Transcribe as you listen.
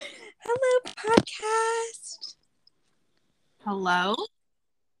Hello?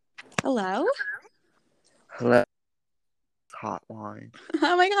 Hello? Hello, hotline.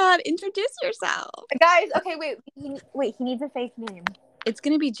 Oh my god, introduce yourself. Guys, okay, wait, he needs a fake name. It's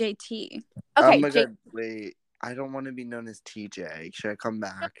gonna be JT. Okay, Oh my god, wait. I don't want to be known as TJ. Should I come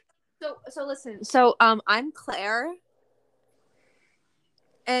back? So listen. So I'm Claire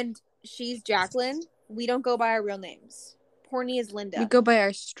and she's Jacqueline. We don't go by our real names. Porny is Linda. We go by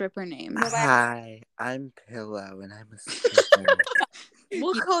our stripper names. Hi, I'm Pillow and I'm a stripper.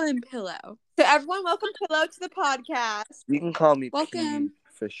 We'll call him Pillow. So everyone, welcome Pillow to the podcast. You can call me Welcome. P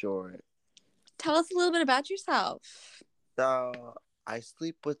for short. Tell us a little bit about yourself. So, I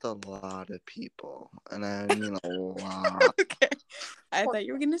sleep with a lot of people. And I mean a lot. Okay. I thought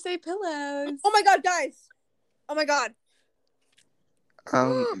you were gonna say pillows. Oh my god, guys. Oh my god. My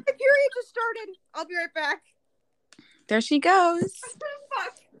period just started. I'll be right back. There she goes.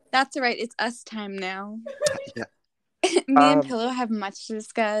 Fuck. That's all right. It's us time now. Yeah. Me and Pillow have much to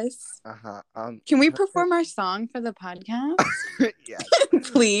discuss. Can we perform our song for the podcast? Yes.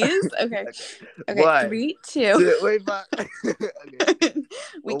 Please? Okay. Okay. What? 3, 2. Wait, but... okay.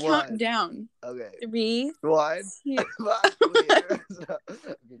 We count down. Okay. 3, 1. 2. Okay,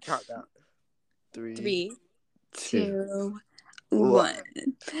 count down. 3, 2, 2, 1.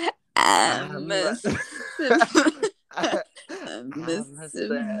 I'm a I'm not gonna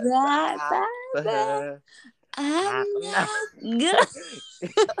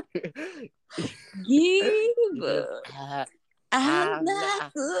give up. I'm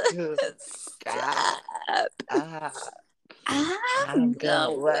not gonna stop. I'm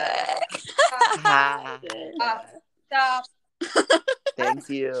gonna work. Stop. Thank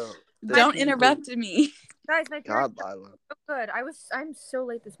you. Don't interrupt me. Guys, my period God, Lila. so good. I'm so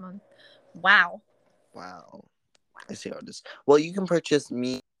late this month. Wow. Wow. I see how it is. Well, you can purchase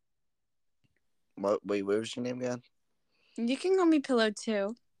me. Wait, what was your name again? You can call me Pillow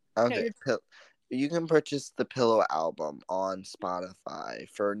too. Okay. You can purchase the Pillow album on Spotify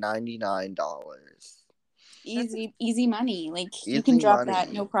for $99. Easy money. Like you Easy can drop money.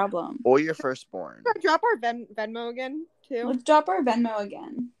 that, no problem. Or your firstborn. Should I drop our Venmo again too? Let's drop our Venmo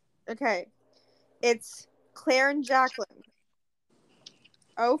again. Okay. It's Claire and Jacqueline.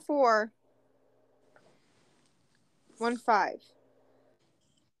 0415.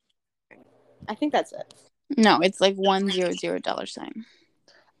 I think that's it. No, it's like $100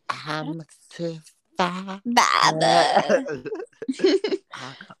 I'm too far. Baba.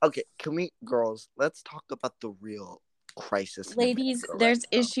 Okay, can we, girls, let's talk about the real crisis. Ladies, there's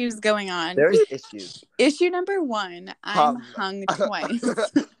issues going on. There's issues. Issue number 1, I'm hung twice.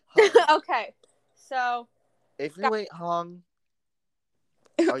 Okay. So If you ain't hung,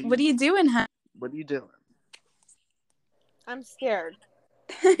 what are you doing, hun? what are you doing? I'm scared.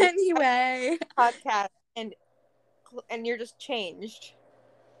 Anyway, Podcast and you're just changed.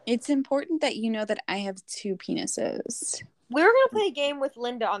 it's important that you know that I have 2 penises. We were gonna play a game with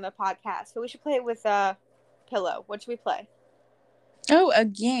Linda on the podcast, but we should play it with Pillow. What should we play? Oh, a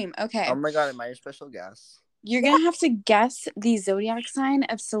game. Okay. Oh my god, am I your special guest? You're going to have to guess the zodiac sign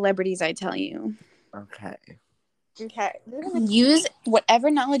of celebrities I tell you. Okay. Okay. Use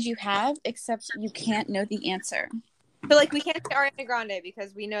whatever knowledge you have, except you can't know the answer. So like we can't say Ariana Grande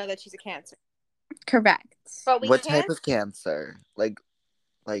because we know that she's a Cancer. Correct. But we What can type of cancer? Like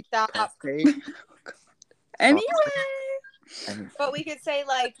Stop. prostate? Anyway. But we could say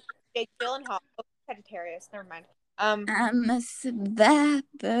like Jake Gyllenhaal. Oh, Sagittarius. Never mind. I'm a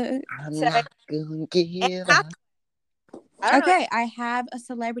survivor. I'm not gonna give up. Okay, I have a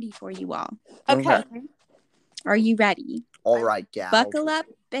celebrity for you all. Okay. Are you ready? All right, gal. Buckle up,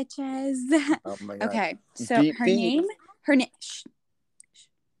 bitches. Oh my god. Okay, so her name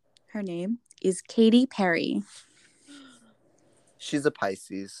is Katy Perry. She's a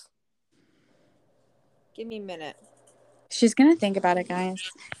Pisces. Give me a minute. She's gonna think about it, guys.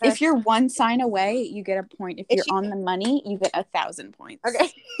 If you're 1 sign away, you get a point. If you're on the money, you get 1,000 points.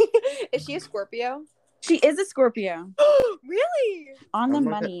 Okay. Is she a Scorpio? She is a Scorpio. Really? On the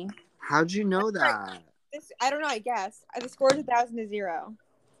money. How'd you know that? I don't know. I guess the score is 1,000 to 0.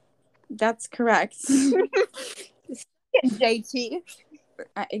 That's correct. JT.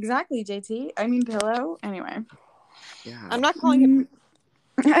 Exactly, JT. I mean, Pillow. Anyway. Yeah. I'm not calling him.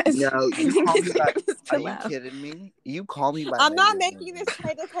 No, you call me by. Are you kidding me? You call me by. I'm not making this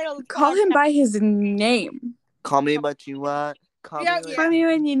title. Call him by his name. Call me what you want. Call me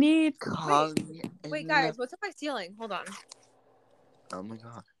when you need. Wait, guys, what's up my ceiling? Hold on. Oh my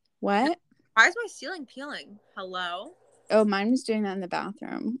god. What? Why is my ceiling peeling? Hello? Oh, mine was doing that in the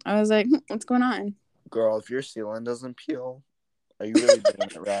bathroom. I was like, what's going on? Girl, if your ceiling doesn't peel, Are you really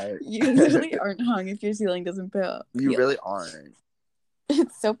doing it right? You literally aren't hung if your ceiling doesn't peel. You really aren't.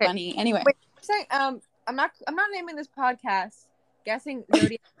 It's so funny. Anyway. Wait, I'm not naming this podcast guessing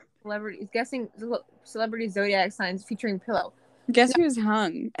zodiac celebrities, guessing celebrity zodiac signs featuring pillow. Guess who's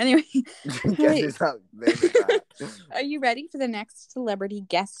hung? Anyway. Guess who's hung? Are you ready for the next celebrity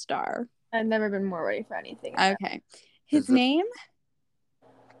guest star? I've never been more ready for anything. Okay. His name?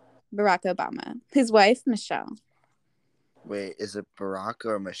 Barack Obama. His wife, Michelle. Wait, is it Barack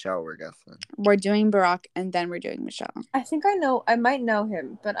or Michelle we're guessing? We're doing Barack and then we're doing Michelle. I think I might know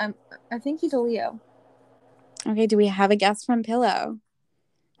him, but I think he's a Leo. Okay, do we have a guess from Pillow?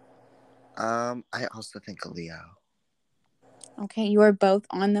 I also think a Leo. Okay, you are both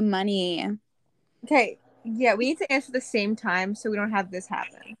on the money. Okay, yeah, we need to answer at the same time so we don't have this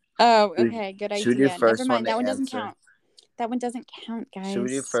happen. Oh, okay, good idea. Should we do first Never mind, that one answer? doesn't count. That one doesn't count, guys. Should we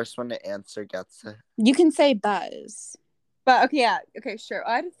do first one to answer gets it? You can say Buzz. But okay, yeah, okay, sure.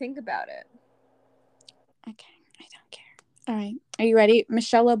 I had to think about it. Okay, I don't care. All right, are you ready?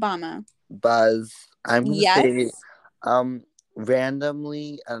 Michelle Obama. Buzz. I'm gonna say Yes.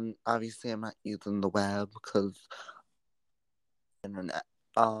 randomly, and obviously I'm not using the web because internet.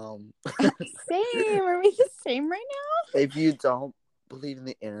 Same. Are we the same right now? If you don't believe in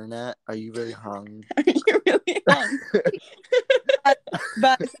the internet, are you really hung? Are you really hung?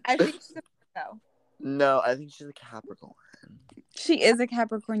 But I think she's a Virgo. No, I think she's a Capricorn. She is a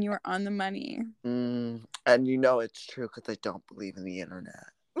Capricorn. You are on the money. And you know it's true because I don't believe in the internet.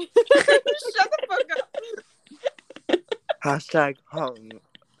 Shut the fuck up. Hashtag hung.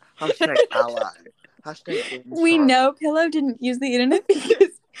 Hashtag ally. Hashtag We know Pillow didn't use the internet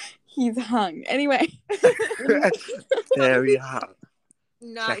because he's hung. Anyway. Very hung.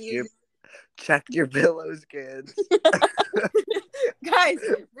 Not Check your pillows, kids. Guys,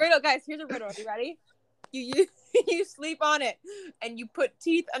 here's a riddle. Are you ready? You sleep on it and you put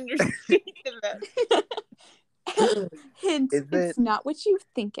teeth underneath of it. Hint, it's not what you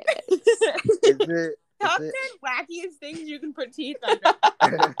think it is. Top 10 wackiest things you can put teeth under.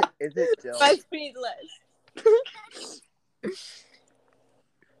 Is it Jill? BuzzFeed list.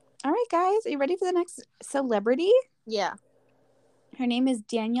 All right, guys. Are you ready for the next celebrity? Yeah. Her name is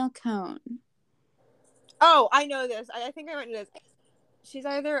Danielle Cohn. Oh, I know this. I think I might know this. She's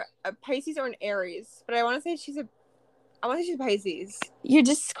either a Pisces or an Aries, but I want to say she's Pisces. You're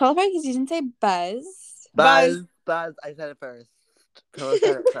disqualified because you didn't say Buzz. Buzz. I said it first. Pillow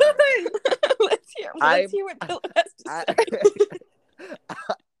said it first. Let's hear what Pillow has to say.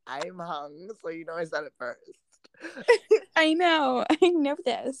 I'm hung, so you know I said it first. I know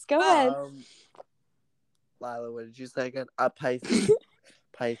this. Go ahead. Lila, what did you say again? Pisces.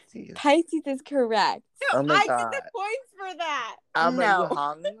 Pisces. Pisces is correct. No, Oh my I God. get the points for that. Are No. you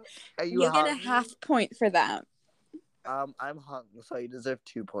hung? Are you hung? Get a half point for that. I'm hung, so you deserve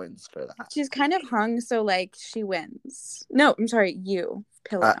 2 points for that. She's kind of hung, so like she wins. No, I'm sorry, you,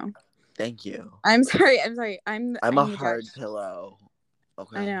 Pillow. Thank you. I'm sorry. I'm a hard pillow.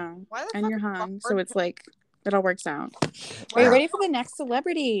 Okay. I know. Why the And fuck you're is hung, hard so it's like it all works out. Wow. Are you ready for the next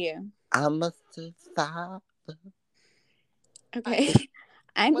celebrity? I'm a survivor. Okay.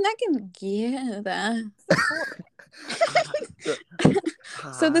 I'm not gonna give that.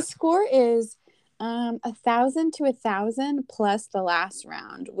 So the score is 1,000 to 1,000 plus the last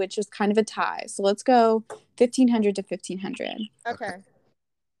round, which is kind of a tie. So let's go 1,500 to 1,500. Okay.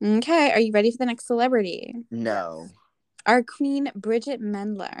 Okay, are you ready for the next celebrity? No. Our queen, Bridget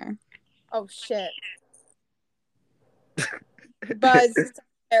Mendler. Oh shit. Buzz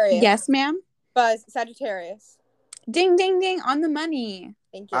Sagittarius. Yes, ma'am. Buzz Sagittarius. Ding, ding, ding, on the money.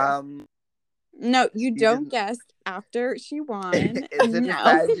 Thank you. No, you don't guess after she won. Is it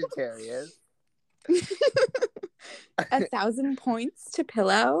No. Sagittarius? 1,000 points to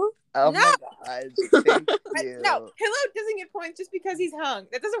Pillow. Oh No. my God. Thank you. No, Pillow doesn't get points just because he's hung.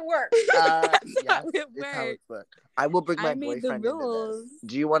 That doesn't work. That's Yes, not how it it's how works. it works. I will bring my I made the boyfriend into rules. this.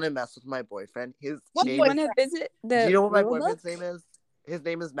 Do you want to mess with my boyfriend? His What Do you name want is... to visit the Do you know what my rule boyfriend's book? name is? His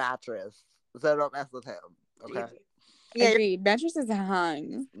name is Mattress. So don't mess with him. Okay? Yeah, Agreed. Mattress is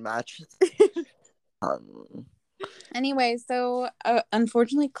hung. Mattress. Anyway, so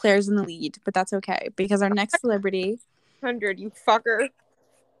unfortunately Claire's in the lead, but that's okay because our next celebrity... 100, you fucker.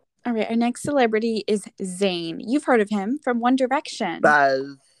 All right, our next celebrity is Zayn. You've heard of him from One Direction.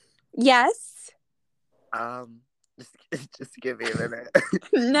 Buzz. Yes. Just give me a minute.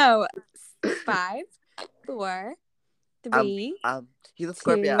 No. 5, 4, 3. He's a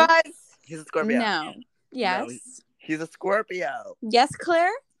Scorpio. Buzz He's a Scorpio. No. Yes. He's a Scorpio. Yes,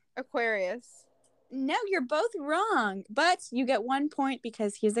 Claire? Aquarius. No, you're both wrong. But you get 1 point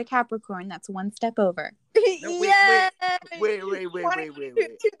because he's a Capricorn. That's one step over. No, wait.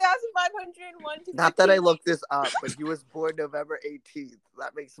 2,501. Not that I looked this up, but he was born November 18th.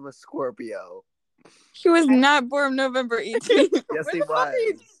 That makes him a Scorpio. He was not born November 18th. Yes, Where he the fuck are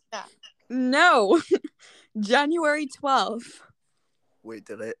you was. doing that? No. January 12th. Wait,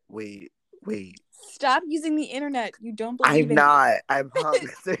 did it? Wait. Stop using the internet. You don't believe I'm in not. I'm hung.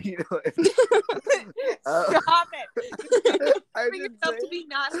 So you know. Stop it. I For didn't yourself say- to be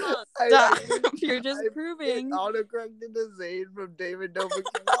not hung. Stop. You're just I proving. autocorrected to Zane from David Dobrik.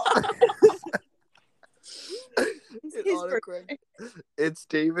 His birthday. It's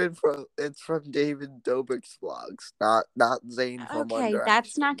from David Dobrik's vlogs, not Zane from One Okay, Direction.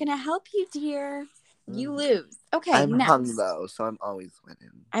 that's not going to help you, dear. You lose. Okay, I'm next. hung though, so I'm always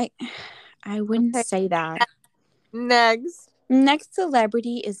winning. I wouldn't Okay. say that. Next. Next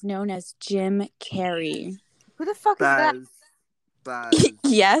celebrity is known as Jim Carrey. Who the fuck is that? Buzz.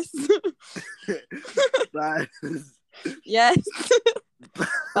 Yes. Buzz. Yes.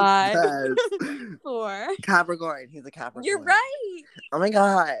 5, Buzz. 4. Capricorn. He's a Capricorn. You're right. Oh my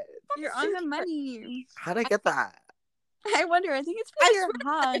god. You're on the money. How'd I get that? I wonder. I think it's because you're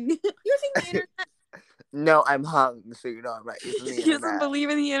hung. Using the internet. No, I'm hung, so you know I'm not using the He doesn't internet. believe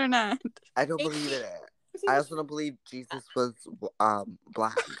in the internet. I don't believe in it. I also don't believe Jesus was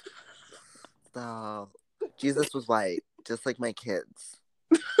black. So Jesus was white, just like my kids.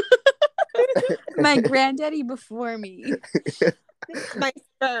 My granddaddy before me. My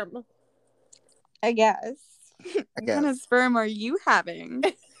sperm. I guess. I What kind of guess. sperm are you having?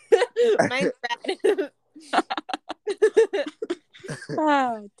 My rat.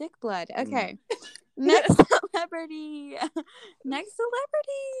 Oh, dick blood. Okay. Next celebrity. Next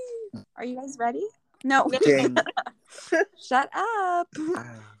celebrity. Are you guys ready? No. Ding. Shut up.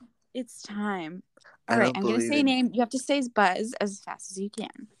 I It's time. I All right, don't I'm going to believe say in- name. You have to say Buzz as fast as you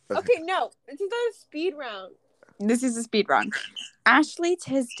can. Okay, no. It's not a speed round. This is a speed run. Ashley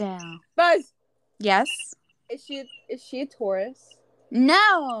Tisdale. Buzz, Yes? is she a Taurus?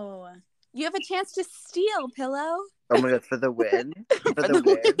 No. You have a chance to steal, Pillow. Oh my god, for the win. For For the the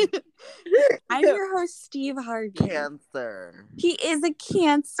win. win. I'm your host, Steve Harvey. Cancer. He is a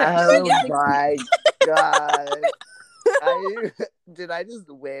Cancer. Oh He is a- my god. Did I just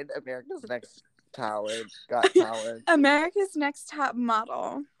win America's Next Talent? Got Talent. America's Next Top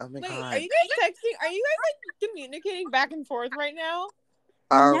Model. Oh my Wait, god. are you guys texting? Are you guys like communicating back and forth right now?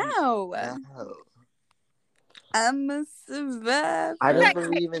 No. No. I'm a survivor. I don't Okay,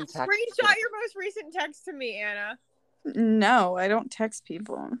 believe in texting. Screenshot your most recent text to me, Anna. No, I don't text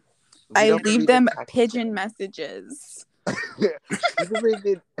people. We I don't leave believe them in texting. pigeon messages.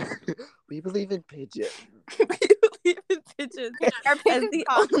 we believe in pigeons. We believe in pigeons Our as pigeons the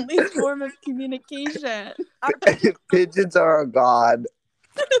talk. only form of communication. Pigeons are a god.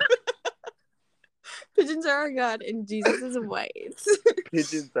 Pigeons are our god and Jesus is white.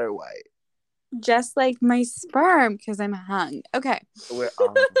 Pigeons are white. Just like my sperm, because I'm hung. Okay, We're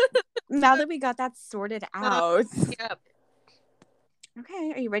now that we got that sorted out. Yep.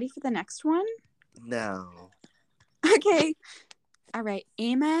 Okay, are you ready for the next one? no. Okay. All right.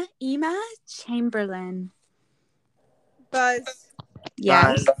 Emma Chamberlain. Buzz.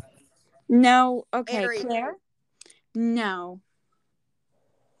 Yes. Buzz. No. Okay. Aries. Claire? No.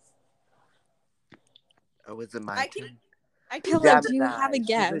 Oh, is it my I can- turn? I Pillow, can. do you have a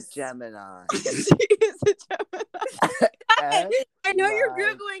guess? She's a Gemini. She is a Gemini. I know you're my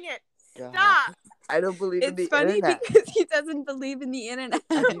googling it. God. Stop. I don't believe in It's the funny internet. because he doesn't believe in the internet.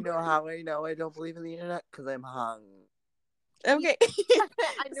 And you know how I know I don't believe in the internet? Because I'm hung. Okay.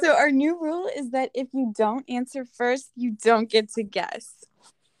 I know. So our new rule is that if you don't answer first, you don't get to guess.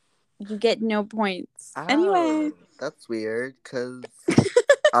 You get no points. Anyway. Oh, that's weird. Because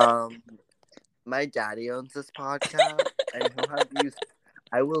my daddy owns this podcast, and he'll have you.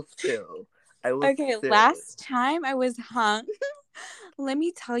 I will sue. Okay, last time I was hung. Let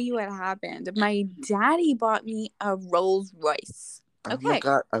me tell you what happened. My daddy bought me a Rolls Royce. Oh my okay.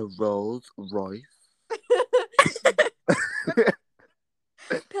 god, a Rolls Royce.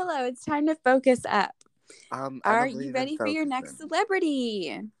 Pillow, it's time to focus up. I don't Are you believe in ready for your next focusing.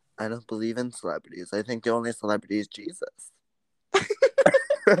 celebrity? I don't believe in celebrities. I think the only celebrity is Jesus.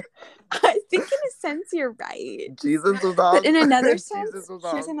 I think in a sense you're right. Jesus was on. But in another Jesus sense, was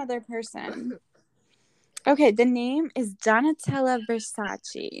here's on. another person. Okay, the name is Donatella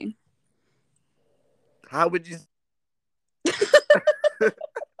Versace. How would you?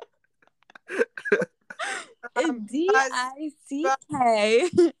 D-I-C-K.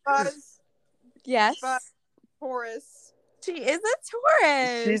 Buzz. Yes. Buzz. Taurus. She is a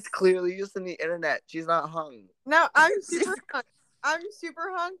Taurus. She's clearly using the internet. She's not hung. No, I'm super hung. I'm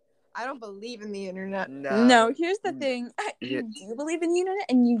super hung. I don't believe in the internet. No, here's the thing. You do believe in the internet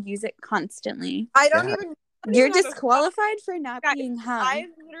and you use it constantly. I don't Yeah. even. You're disqualified for not Guys, being hung.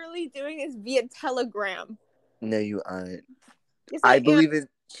 I'm literally doing this via Telegram. No, you aren't. Yes, I am. believe in.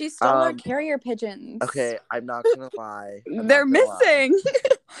 She stole our carrier pigeons. Okay, I'm not gonna lie. They're missing.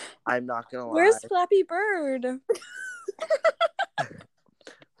 I'm not gonna lie. Where's Flappy Bird?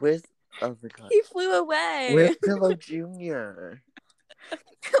 Where's? Oh my god. He flew away. Where's Pillow Junior?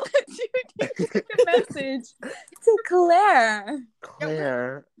 Take a message to Claire.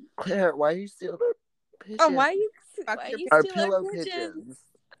 Claire, why are you stealing our pigeons? Oh, why are you our stealing pillow our pigeons?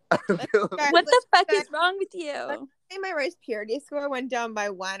 Guys, What the fuck check. is wrong with you? Say my rice purity score went down by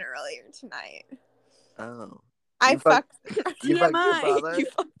 1 earlier tonight. Oh. I You fucked- fucked. You fucked your TMI. brother? You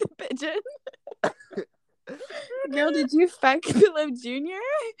fucked the pigeon. Girl, did you fuck Pillow Junior?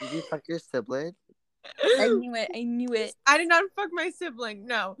 Did you fuck your sibling? I knew it. I did not fuck my sibling.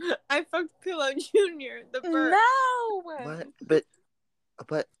 No, I fucked Pillow Junior, the bird. No. What?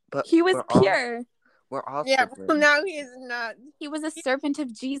 But He was we're all- pure. We're all Yeah, siblings. well, now he is not. He was a servant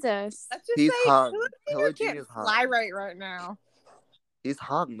of Jesus. Let's just He's say hung. Pillow Pillow Junior Junior's can't hung. fly right now. He's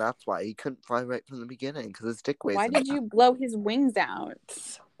hung. That's why he couldn't fly right from the beginning because his dick weighs. Why him did down. you blow his wings out?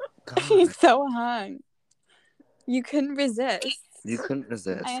 God, He's so hung. You couldn't resist. you couldn't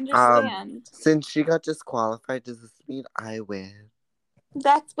resist. I understand. Since she got disqualified, does this mean I win?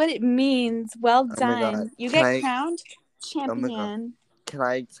 That's what it means. Well Oh my God. done. You Can get I- crowned my God. champion. Can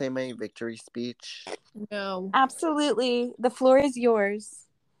I say my victory speech? No. Absolutely. The floor is yours.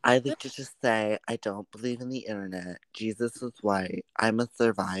 I'd like to just say I don't believe in the internet. Jesus is white. I'm a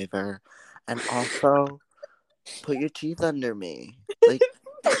survivor. And also, put your teeth under me. Like,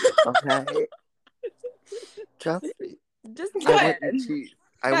 okay? Trust me. Just I want good. your teeth.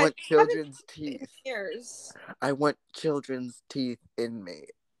 I Guys, want children's teeth. Years. I want children's teeth in me.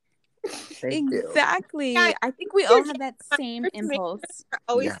 Thank you. Exactly. Guys, I think we all have that same Here's me. impulse.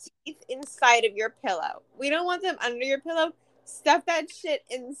 Always Yeah. teeth inside of your pillow. We don't want them under your pillow. Stuff that shit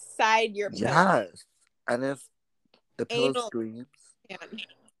inside your pillow. Yes. And if the pillow Anal. screams, Man.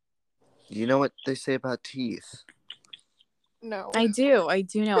 you know what they say about teeth. No. I do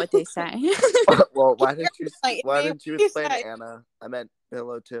know what they say. Well, why didn't you Like, maybe explain like- Anna? I meant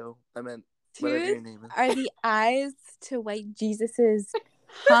pillow too. I meant whatever your Tooth name is. are the eyes to white Jesus's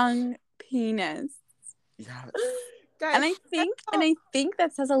hung penis. Yes. Guys, And I think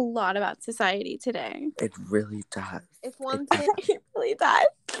that says a lot about society today. It really does. if one It thing, It really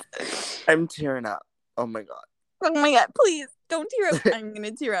does. I'm tearing up. Oh my god. Oh my god, please don't tear up. I'm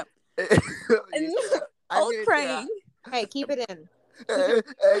gonna tear up. And I'm all gonna crying. hey, keep it in.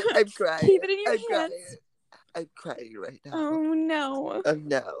 I'm crying. Keep it in your I'm hands. crying. I'm crying right now. Oh no. Oh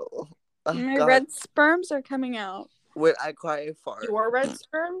no. Oh, My God. red sperms are coming out. When I cry, I fart. Your red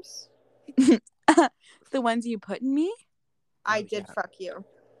sperms? The ones you put in me? I Oh, did yeah. fuck you.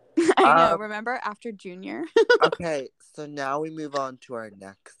 I know, remember after Junior? Okay, so now we move on to our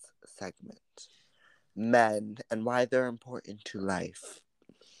next segment. Men and why they're important to life.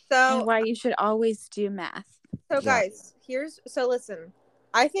 And So, why you should always do math. so Yeah. guys, listen.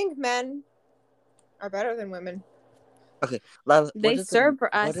 I think men are better than women. Lila, what They is serve a- for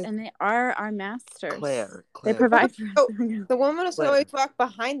what us is- and they are our masters. Claire, They provide for Oh. us. The woman must Wait. always walk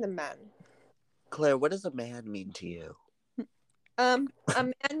behind the men. Claire, what does a man mean to you? A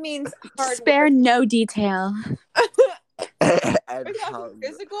man means hard Spare work. no detail. and Are we talking hung.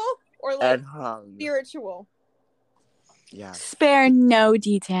 physical or like And hung. spiritual? Yeah. Spare no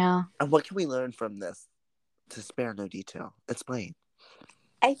detail. And what can we learn from this? To spare no detail. Explain.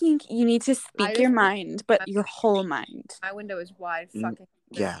 I think you need to speak just- your mind, but your whole mind. My window is wide. Mm, Fucking.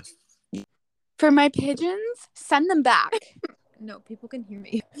 Yes. For my pigeons, send them back. No, people can hear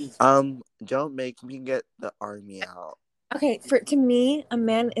me. Don't make me get the army out. Okay, to me, a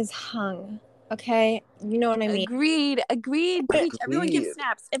man is hung. Okay, you know what I mean. Agreed. Preach. Everyone give Agreed.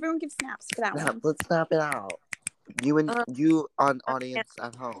 snaps. Everyone give snaps for that Snap, one. let's snap it out. You and you on audience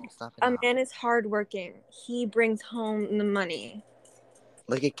at home. Snap it A out. man is hardworking. He brings home the money.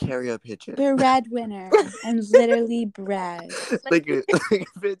 Like a carrier pigeon. The breadwinner and literally bread. like a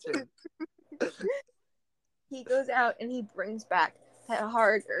pigeon. He goes out and he brings back that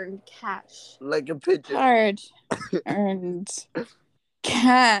hard-earned cash. Like a pigeon. Hard earned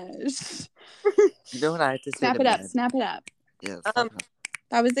cash. You know what I have to say Snap to it up. men? Snap it up. Yes.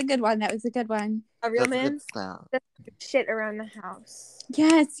 That was a good one. That was a good one. A real That's a man good snap. shit around the house.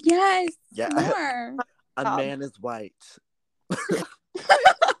 Yes. Yeah. More. A man is white.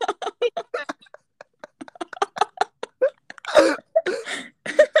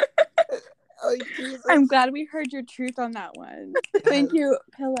 I'm glad we heard your truth on that one. Thank you,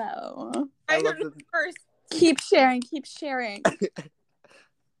 Pillow. I Guys, love you're this. first. Keep sharing. Keep sharing.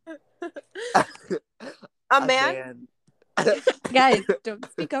 A man. Guys, don't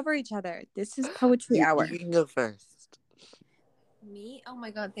speak over each other. This is poetry hour. You can go first. Me? Oh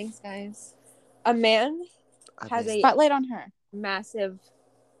my god, thanks guys. A man has a Spotlight on her. massive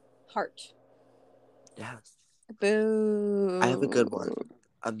heart. Yes. Boo. I have a good one.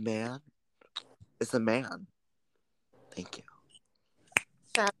 A man is a man. Thank you.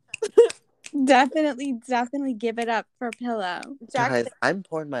 Definitely give it up for Pillow. Guys, I'm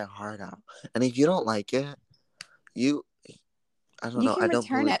pouring my heart out. And if you don't like it, I don't You know. can I don't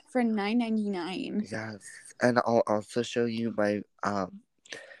return believe it for $9.99. Yes. And I'll also show you my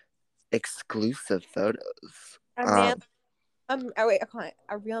exclusive photos. A man. Oh wait,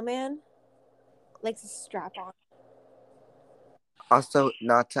 a real man likes a strap on. Also,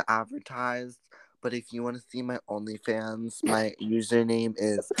 not to advertise, but if you want to see my OnlyFans, my username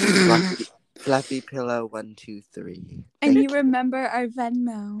is FluffyPillow123. And you remember our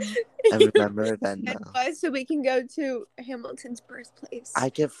Venmo. I remember Venmo. So we can go to Hamilton's birthplace. I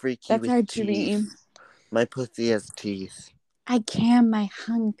get freaky That's with our teeth. dream. My pussy has teeth. I cam my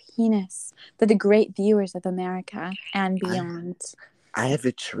hung penis for the great viewers of America and beyond. I have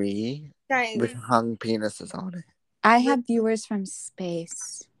a tree Guys, with hung penises on it. I have viewers from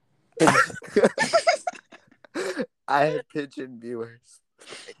space. I have pigeon viewers.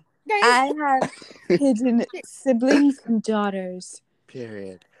 guys, I have pigeon siblings and daughters.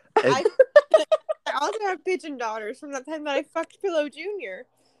 Period. I also have pigeon daughters from that time that I fucked Pillow Jr.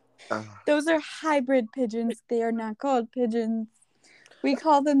 Those are hybrid pigeons. They are not called pigeons. We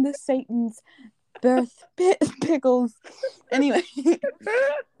call them the Satan's birth pickles. Anyway.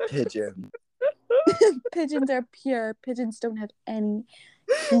 Pigeon. Pigeons are pure. Pigeons don't have any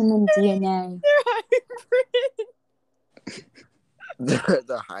human DNA. They're hybrid.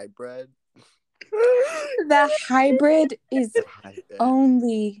 The hybrid. The hybrid is Hybrid.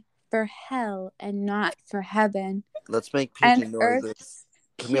 only for hell and not for heaven. Let's make pigeon And noises. Earth's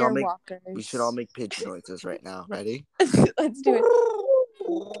Can we all pure make? walkers. We should all make pigeon noises right now. Ready? Let's do it.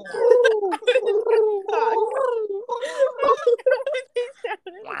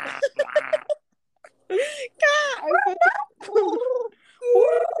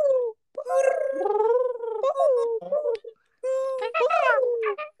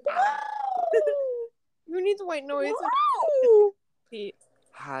 Who needs white noise?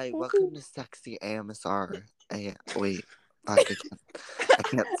 Hi, welcome to Sexy AMSR. Wait, fuck, I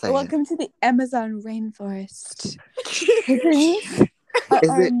can't say Welcome to the Amazon rainforest. Is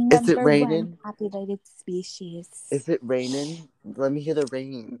it raining? Populated species. Is it raining? Let me hear the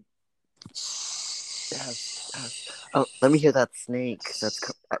rain. Yes. Oh, let me hear that snake that's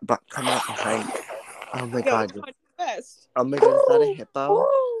coming up behind. Oh my god. Oh my god, is that a hippo?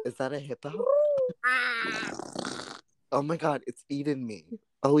 Is that a hippo? Oh my god, it's eating me.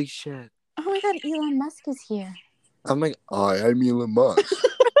 Holy shit. Oh my god, Elon Musk is here. Oh my. Hi, I'm Elon Musk.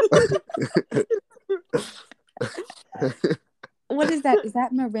 What is that? Is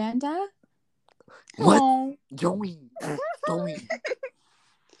that Miranda? What? Oh. Joey.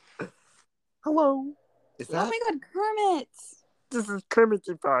 Hello. Is Oh that? my god, Kermit. This is Kermit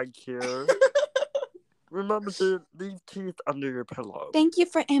the Frog here. Remember to leave teeth under your pillow. Thank you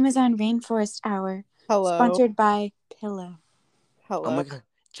for Amazon Rainforest Hour. Hello. Sponsored by Pillow. Hello. Oh my god.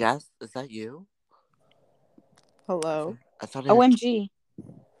 Jess, is that you? Hello. I thought OMG.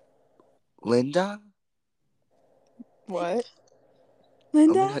 Linda? What?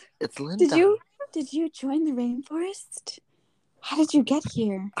 Linda, Oh my god, it's Linda. did you join the rainforest? How did you get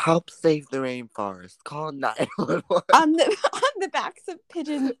here? Help save the rainforest. Call 911. On the backs of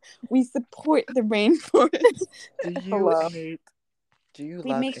pigeons, we support the rainforest. Do you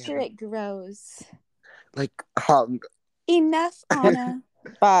We love make sure it grows. Like, Enough, Anna.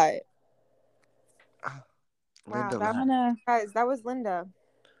 Bye. Linda. Wow, Anna. Guys, that was Linda.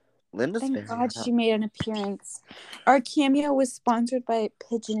 Linda's Thank very God hot. she made an appearance. Our cameo was sponsored by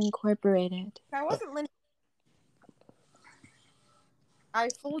Pigeon Incorporated. That wasn't Linda. I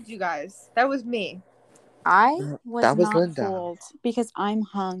fooled you guys. That was me. I was That was not Linda. fooled because I'm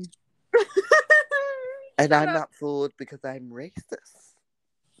hung. And I'm not fooled because I'm racist.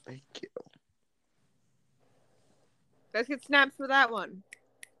 Thank you. Let's get snaps for that one.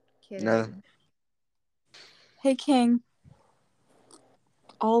 Kidding. No. Hey, King.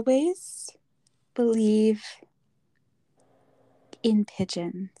 Always believe in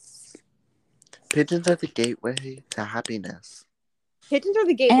pigeons. Pigeons are the gateway to happiness. Pigeons are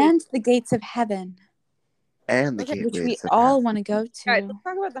the gateway. And the gates of heaven, And the Okay, gateways which we of all heaven. want to go to. Guys, let's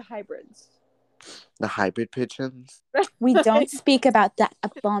talk about the hybrids. The hybrid pigeons. We don't speak about that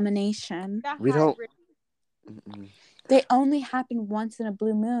abomination. The We don't- hybrid- Mm-mm. They only happen once in a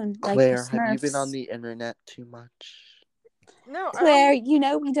blue moon, like Claire, the have you been Smurfs. on the internet too much? No, I Claire, you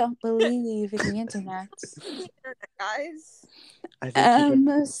know we don't believe in the internet. don't believe in the internet, guys. I think you I'm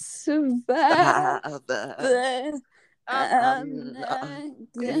a survivor. can. I'm not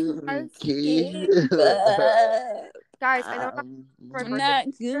gonna give Guys, up. Guys, I know what my I'm birthday. not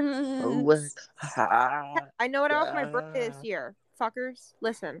gonna. I know what I want for my birthday this year. Fuckers,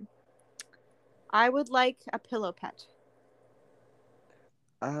 listen. I would like a pillow pet.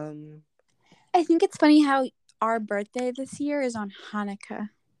 I think it's funny how our birthday this year is on Hanukkah.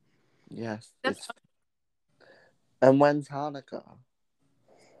 Yes. That's And when's Hanukkah?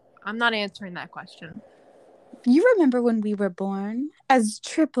 I'm not answering that question. You remember when we were born as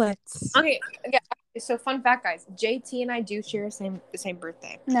triplets? Okay, yeah. So fun fact, guys. JT and I do share the same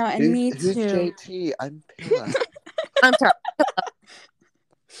birthday. No, and me Who's too. JT? I'm Pillow. I'm sorry.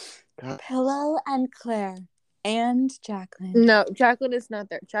 Pillow and Claire and Jacqueline. No, Jacqueline is not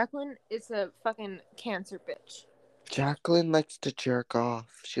there. Jacqueline is a fucking cancer bitch. Jacqueline likes to jerk off.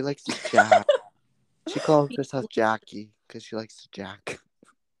 She likes to jack. She calls herself Jackie because she likes to jack.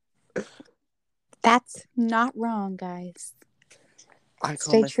 That's not wrong, guys. I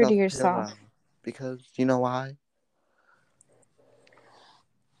Stay call true to myself yourself. Pillow because you know why?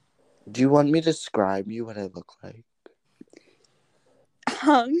 Do you want me to describe you what I look like?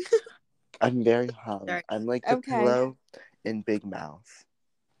 Hung. I'm very hung. Sorry. I'm like the Okay. pillow in Big Mouth.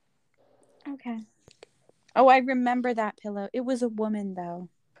 Okay. Oh, I remember that pillow. It was a woman, though.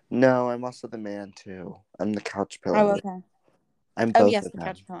 No, I'm also the man too. I'm the couch pillow. Oh, okay. I'm Oh, both yes, of the them.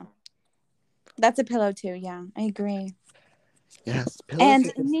 couch pillow. That's a pillow, too. Yeah, I agree. Yes, pillows. And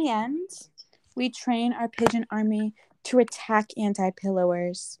are in the- the end, we train our pigeon army to attack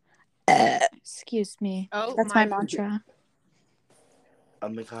anti-pillowers. Excuse me. Oh, That's my mantra. Oh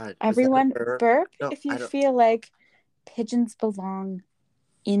my god. was that a Everyone burp? burp No, if you I don't- feel like pigeons belong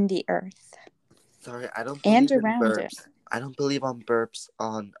in the earth. Sorry, I don't And believe in around burps. it. I don't believe on burps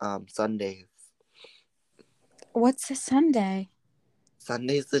on Sundays. What's a Sunday?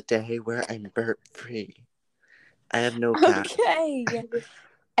 Sunday's the day where I'm burp free. I have no cat. Okay.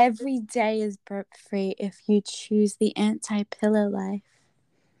 Every day is burp free if you choose the anti-pillow life.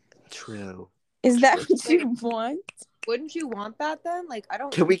 True. Is that True. what you want? Wouldn't you want that then? Like, I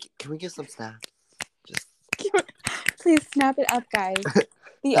don't. Can we get some snacks? Just Please snap it up, guys.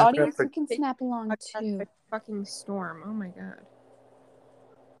 The Snap it audience, up you can snap along too. Fucking storm. Oh my god.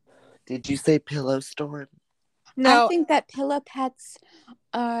 did you say pillow storm? No, I think that pillow pets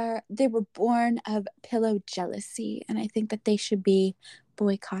they were born of pillow jealousy, and I think that they should be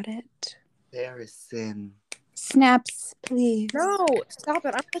boycotted. There is sin. Snaps, please. no, stop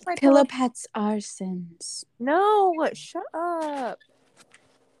it. I'm with my Pillow pets are sins. No, shut up.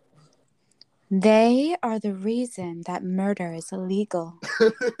 They are the reason that murder is illegal.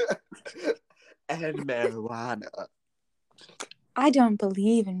 And marijuana. I don't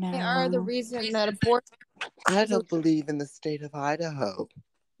believe in marijuana. They are the reason that abortion. I don't believe in the state of Idaho.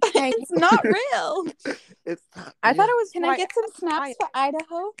 Hey, It's not real. It's not. I thought it was. Can I get some snaps for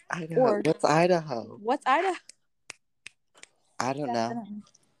Idaho? Idaho. or- What's Idaho? What's Idaho? I don't know.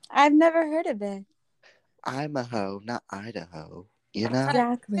 I've never heard of it. I'm a hoe, not Idaho. You know?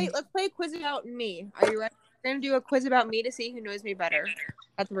 Exactly. Hey, let's play a quiz about me. Are you ready? We're gonna do a quiz about me to see who knows me better.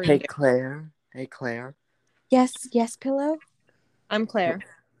 That's what we're Hey gonna do. Claire. Hey Claire. Yes, pillow. I'm Claire.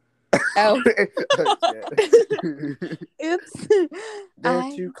 Oh. Oh, shit. Oops. There are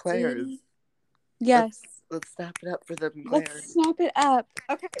I two Claires. didn't- Yes. Let's snap it up for them Claires. Let's snap it up.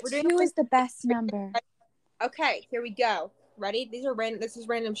 Okay, we're doing a Two quiz. is the best number. Okay, here we go. Ready? These are random. This is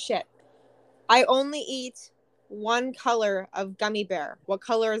random shit. I only eat one color of gummy bear. What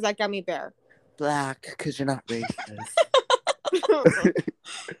color is that gummy bear? Black, because you're not racist.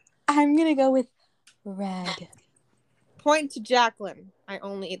 I'm gonna go with red. Point to Jacqueline. I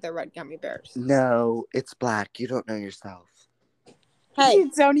only eat the red gummy bears. No, it's black. You don't know yourself. Hey,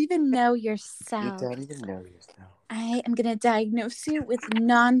 You don't even know You yourself. don't even know yourself. I am gonna diagnose you with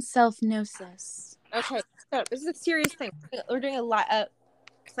non-self-gnosis. okay, so this is a serious thing. We're doing a lot of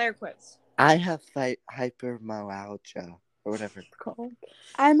Claire quiz. I have hypermyalgia, or whatever it's called.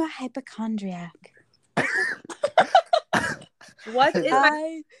 I'm a hypochondriac. What is my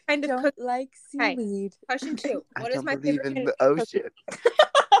I kind of don't cookie? like Hey. seaweed. Question 2. I What is don't my believe favorite in kind the of cookie?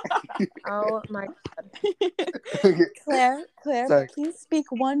 ocean. Oh my god. Claire, Sorry. please speak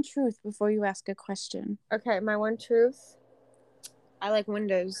one truth before you ask a question. Okay, my one truth. I like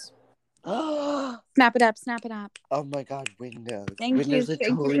windows. Oh Snap it up. Snap it up. my God, windows. Thank Windows you. are Thank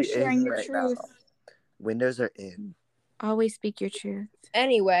you totally for sharing in your right truth. now. Windows are in. Always speak your truth.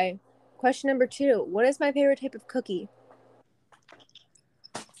 Anyway, question number 2. What is my favorite type of cookie?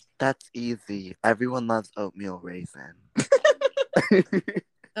 That's easy. Everyone loves oatmeal raisin.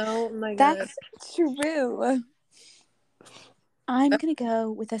 Oh my god. That's true. I'm going to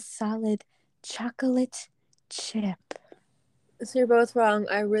go with a solid chocolate chip. So you're both wrong.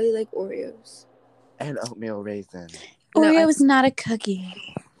 I really like Oreos. And oatmeal raisin. No, Oreo is not a cookie.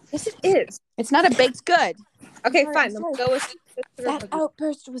 Yes, it is. It's not a baked good. Okay, Sorry, fine. I'm Let's sorry. go with That cookie.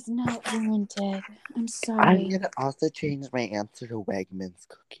 outburst was not warranted. I'm I'm sorry. gonna also change my answer to Wegmans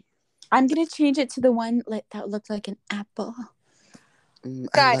cookies. I'm going to change it to the one that looked like an apple. I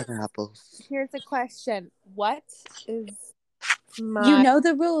Guys. love apples. Here's a question. What is my You know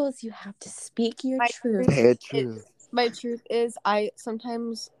the rules. You have to speak your My truth. Say it true. my truth is I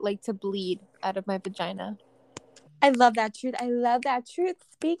sometimes like to bleed out of my vagina. I love that truth. I love that truth.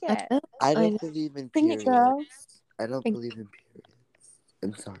 Speak it. I don't believe in Sing it, periods. girl. I don't Thank believe in periods.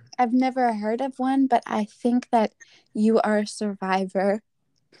 I'm sorry. I've never heard of one, but I think that you are a survivor.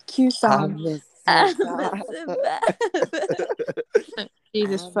 Cue song. I'm a survivor.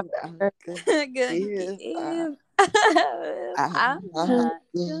 Jesus I'm fuck. gonna Good give give. I'm I'm not not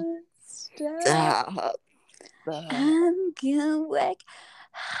gonna gonna stop. stop. I'm gonna work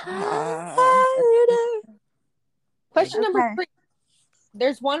Ah. harder. Question number Okay. 3.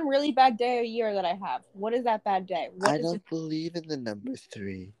 There's one really bad day a year that I have. What is that bad day? What I is don't believe in the number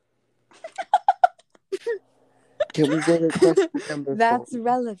 3. Can we go to question number 4? That's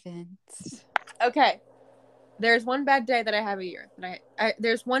relevant. Okay. There's one bad day that I have a year.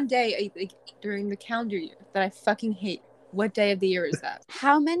 There's one day like, during the calendar year that I fucking hate. What day of the year is that?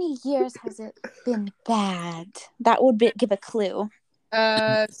 How many years has it been bad? That would give a clue.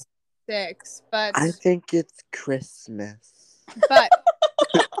 6. But I think it's Christmas. oh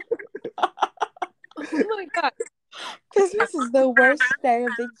my god. Christmas is the worst day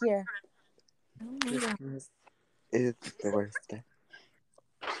of the year. Christmas is the worst day.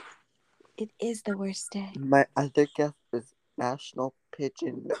 It is the worst day. My other guess is National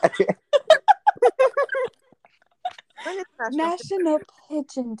Pigeon Day. When is National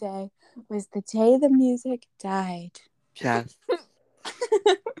Pigeon Day was the day the music died. Yes.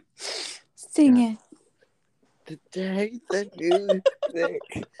 Sing Yeah. it. The day the music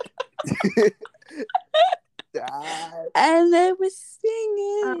died. And they were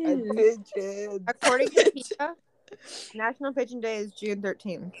singing. And pigeons. According to PETA, National Pigeon Day is June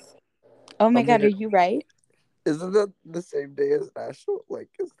 13th. Oh my Oh my god, are God. you right? Isn't that the same day as National? Like,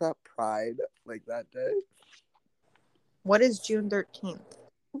 is that Pride? Like that day? What is June 13th?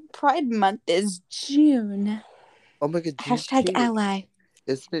 Pride Month is June. Oh my God, Hashtag Juneteenth. ally.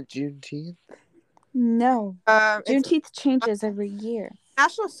 Isn't it Juneteenth? No. It's Juneteenth changes every year.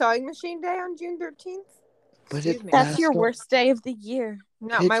 National Sewing Machine Day on June 13th. But Excuse it's me. That's your National worst day of the year.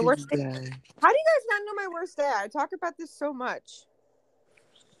 No, Pigeon my worst day. Day. How do you guys not know my worst day? I talk about this so much.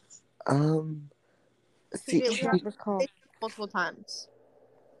 See, We have Recall. multiple times.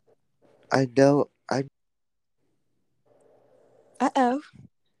 I know. Uh-oh.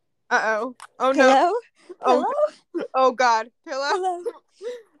 Uh-oh. Oh no. Hello? Oh, Hello? oh god. Pillow? Hello?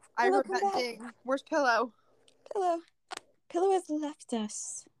 I Pillow, heard come that back. ding. Where's Pillow? Pillow. Pillow has left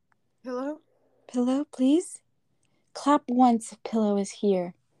us. Pillow? Pillow, please? Clap once if Pillow is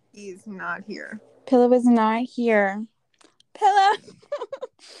here. He's not here. Pillow is not here. Pillow!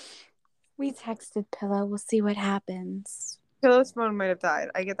 We texted Pillow. We'll see what happens. Pillow's phone might have died.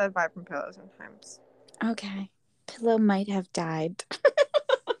 I get that vibe from Pillow sometimes. Okay. Pillow might have died.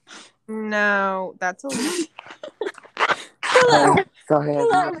 No, that's a leak. Pillow! Sorry,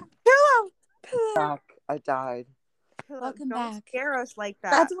 Pillow! Pillow! Pillow! back. I died. Pillow, Welcome don't back. scare us like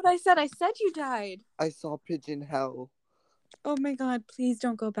that. That's what I said. I said you died. I saw Pigeon Hell. Oh my god, please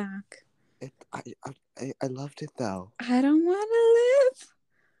don't go back. I loved it though. I don't want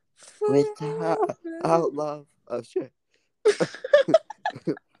to live Without forever. love. Oh shit.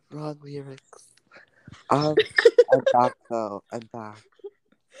 Wrong lyrics. I'm back though. I'm back.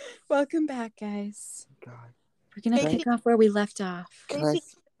 Welcome back, guys. God. We're gonna Hey, pick off where we left off. Can I?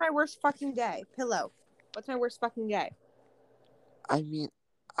 What's my worst fucking day? Pillow. What's my worst fucking day? I mean,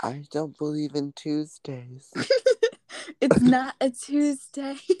 I don't believe in Tuesdays. It's not a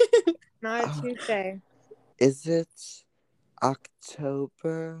Tuesday. Not a Tuesday. Is it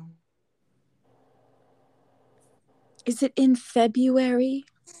October? Is it in February?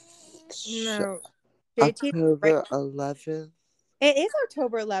 No. JT, October 11th. it is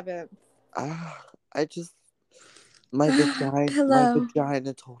October 11th. I just My vagina Pillow.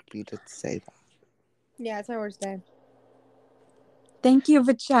 told me to say that. Yeah, it's my worst day. Thank you,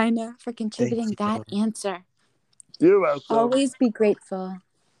 vagina, for contributing Thank that answer. You're welcome. Always be grateful.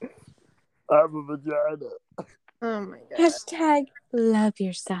 I'm a vagina. Oh my god. Hashtag love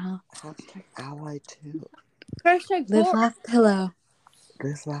yourself. Hashtag ally too. Hashtag Live, bored. laugh, pillow.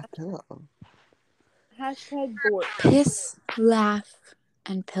 This laugh pillow. Hashtag bored. Piss, laugh,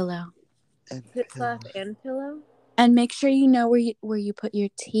 and pillow. And Piss, pillow. laugh, and pillow. And make sure you know where you put your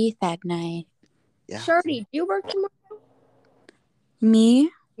teeth at night. Yeah. Shardy, do you work tomorrow? Me?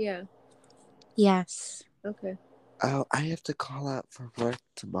 Yeah. Yes. Okay. Oh, I have to call out for work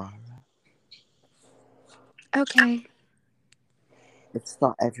tomorrow. Okay. It's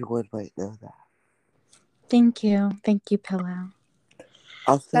not everyone might know that. Thank you. Thank you, pillow.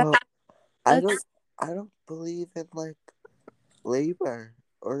 Also, I Let's- don't believe in like labor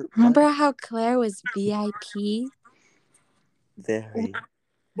or Remember how Claire was VIP? very.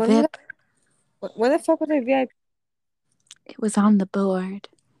 VIP. When the fuck was I VIP? It was on the board.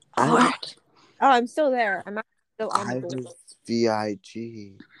 I Oh, I'm still there. I'm actually still on the board. was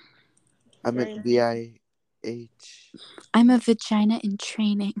VIG. I meant Right. VIH. I'm a vagina in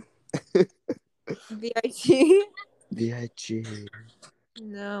training. VIT? VIG.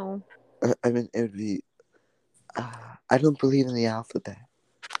 No. I mean, it would be. I don't believe in the alphabet.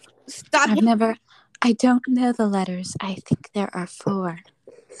 Stop. I don't know the letters. I think there are 4.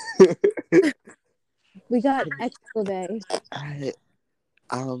 We got extra day.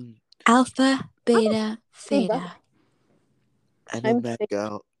 Alpha, beta, theta. And I'm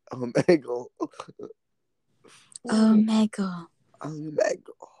Omega. Omega. Omega.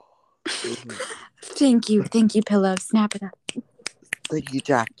 Omega. Thank you, pillow. Snap it up. Thank you,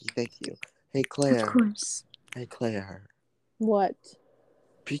 Jackie. Thank you. Hey, Claire. Of course. Hey, Claire. What?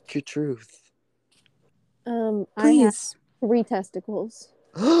 Speak your truth. I have Please. 3 testicles.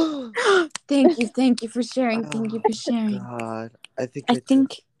 Thank you for sharing. Thank you for sharing. God, I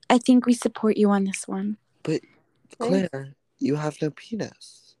think we support you on this one. But Claire, you have no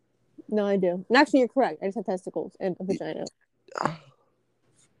penis. No, I do. And actually, you're correct. I just have testicles and a vagina.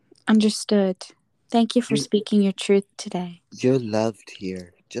 Understood. Thank you for speaking your truth today. You're loved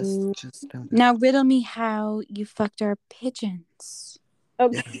here. Just know that. Now riddle me how you fucked our pigeons.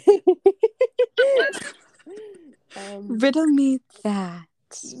 Okay. Riddle me that.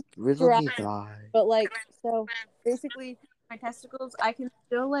 Riddle me why. But so basically, my testicles, I can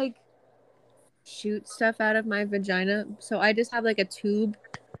still shoot stuff out of my vagina. So I just have a tube,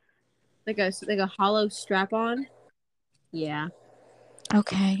 like a hollow strap on. Yeah.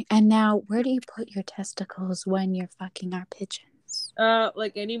 Okay, and now where do you put your testicles when you're fucking our pigeons?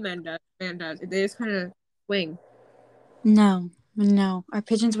 Like any man does. They just kind of swing. No, our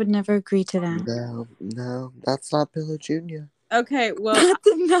pigeons would never agree to that. No, that's not Pillow Jr. Okay, well, That's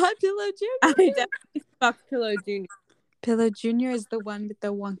not Pillow Jr. I definitely fucked Pillow Jr. Pillow Jr. is the one with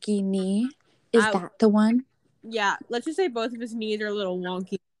the wonky knee. Is that the one? Yeah, let's just say both of his knees are a little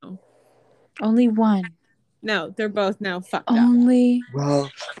wonky now. Only one. No, they're both now fucked Only.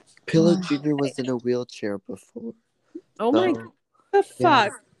 Well, Pillow Jr. was in a wheelchair before. Oh my god. The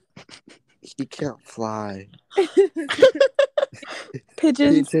fuck? Yeah, he can't fly.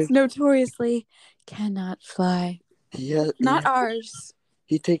 Pigeons notoriously cannot fly. Not ours.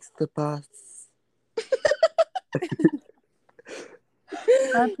 He takes the bus.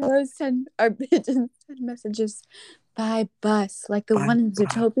 Our pigeons send messages by bus, like the one in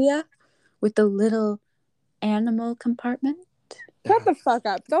Zootopia with the little animal compartment. Shut the fuck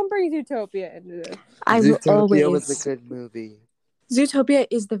up. Don't bring Zootopia into this. Zootopia was a good movie. Zootopia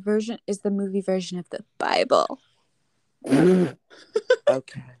is the movie version of the Bible.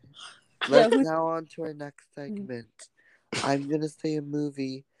 Okay. Let's now on to our next segment. I'm gonna say a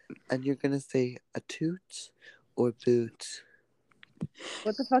movie and you're gonna say a toot or boot.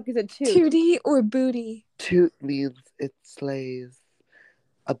 What the fuck is a toot? Tootie or booty? Toot means it slays.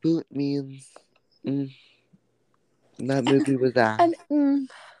 A boot means that movie was ass.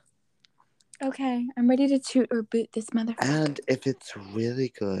 Okay, I'm ready to toot or boot this motherfucker. And if it's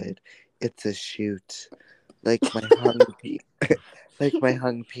really good, it's a shoot. Like my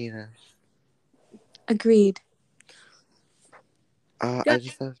hung penis. Agreed. I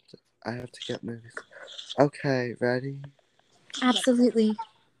have to get movies. Okay, ready? Absolutely.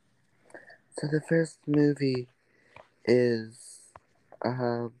 So the first movie is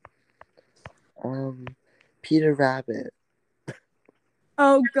Peter Rabbit.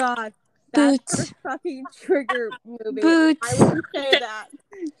 Oh god. Boot. That's a fucking trigger movie. Boot. Why would you say that?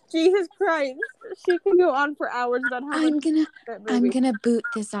 Jesus Christ. She can go on for hours about how I'm gonna boot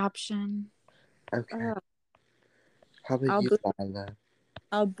this option. Okay. How about I'll you, boot, Lila?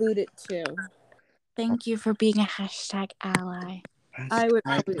 I'll boot it too. Thank you for being a hashtag ally. I would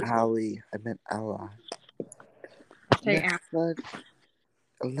Hashtag boot. ally. I meant ally. Hashtag Next one.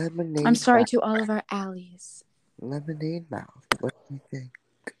 Lemonade I'm sorry mouth. to all of our allies. Lemonade mouth. What do you think?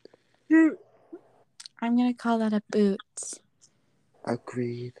 Boot. I'm going to call that a boot.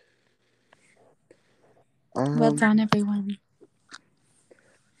 Agreed. Well done, everyone.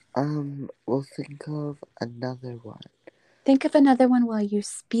 We'll think of another one. Think of another one while you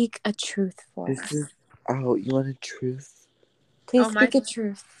speak a truth for This us. is, oh, you want a truth? Please Oh, speak a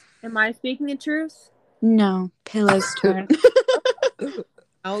truth. Am I speaking the truth? No, Pillow's turn.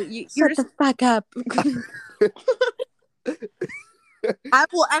 Oh, you're Shut just. the fuck up. I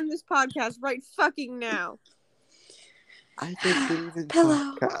will end this podcast right fucking now. I don't believe in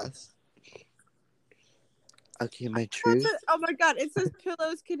Pillow. podcasts. Okay, my truth. Oh my god, it says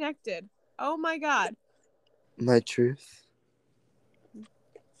pillows connected. Oh my god. My truth.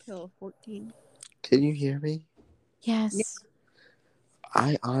 Pillow 14. Can you hear me? Yes.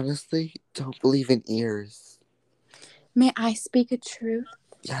 I honestly don't believe in ears. May I speak a truth?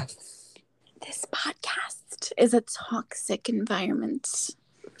 Yes. This podcast is a toxic environment.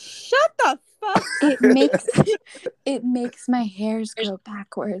 Shut the fuck. It makes my hairs grow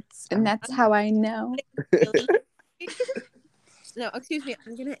backwards, and that's how I know. No, excuse me.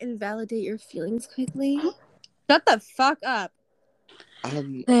 I'm gonna invalidate your feelings quickly. Shut the fuck up.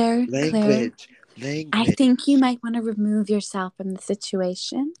 Claire, Language. I think you might want to remove yourself from the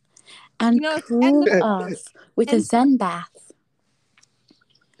situation and cool off with a Zen bath.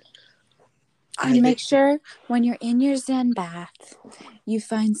 And make sure when you're in your Zen bath, you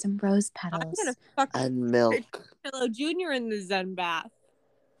find some rose petals. I'm gonna fuck And milk. Pillow Jr. in the Zen bath.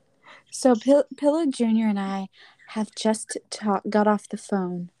 So Pillow Jr. and I have just got off the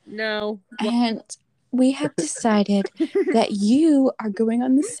phone. No. And we have decided that you are going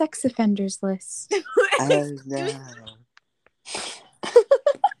on the sex offenders list. Oh, no.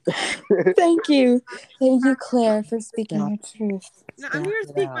 Thank you, Claire, for speaking your truth. No, I'm here to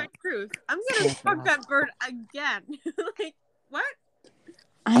speak my truth. I'm gonna fuck that bird again. Like, what?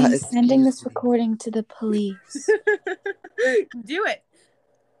 I'm sending this recording to the police. Do it.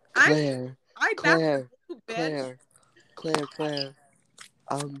 Claire. Claire.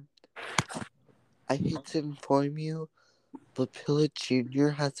 I hate to inform you, but Pillow Jr.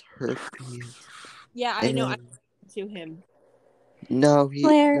 has herpes. Yeah, I know. I to him. No,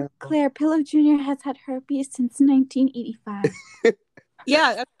 Claire, Pillow Jr. has had herpes since 1985.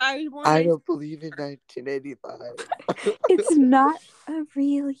 Yeah, I don't believe in 1985. It's not a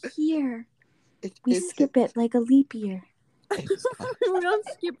real year. We skip it like a leap year. We don't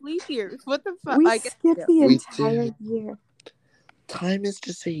skip leap years. What the fuck? We skip the entire year. Time is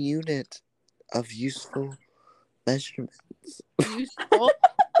just a unit of useful measurements. Useful?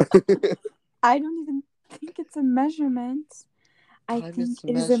 I don't even think it's a measurement. I think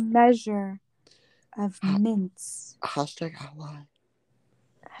it is a measure of mints. Hashtag ally.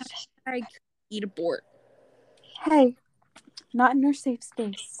 Hashtag eat abort. Hey, not in our safe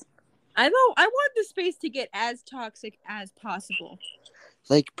space. I want the space to get as toxic as possible.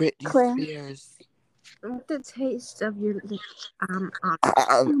 Like Britney Spears. The taste of your lips. On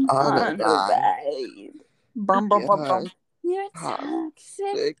a babe. You're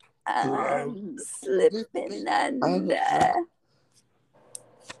toxic. I'm slipping under.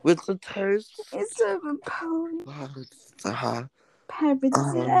 With the taste. It's of a poem. Guys.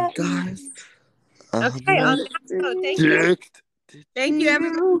 Okay, on that note, thank you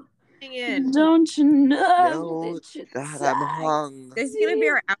everyone for tuning in. Don't you know that I'm hung. This is gonna be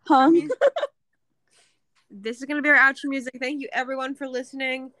our outro music. This is gonna be our outro music. Thank you everyone for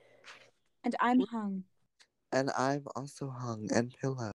listening. And I'm hung. And I'm also hung and pillow.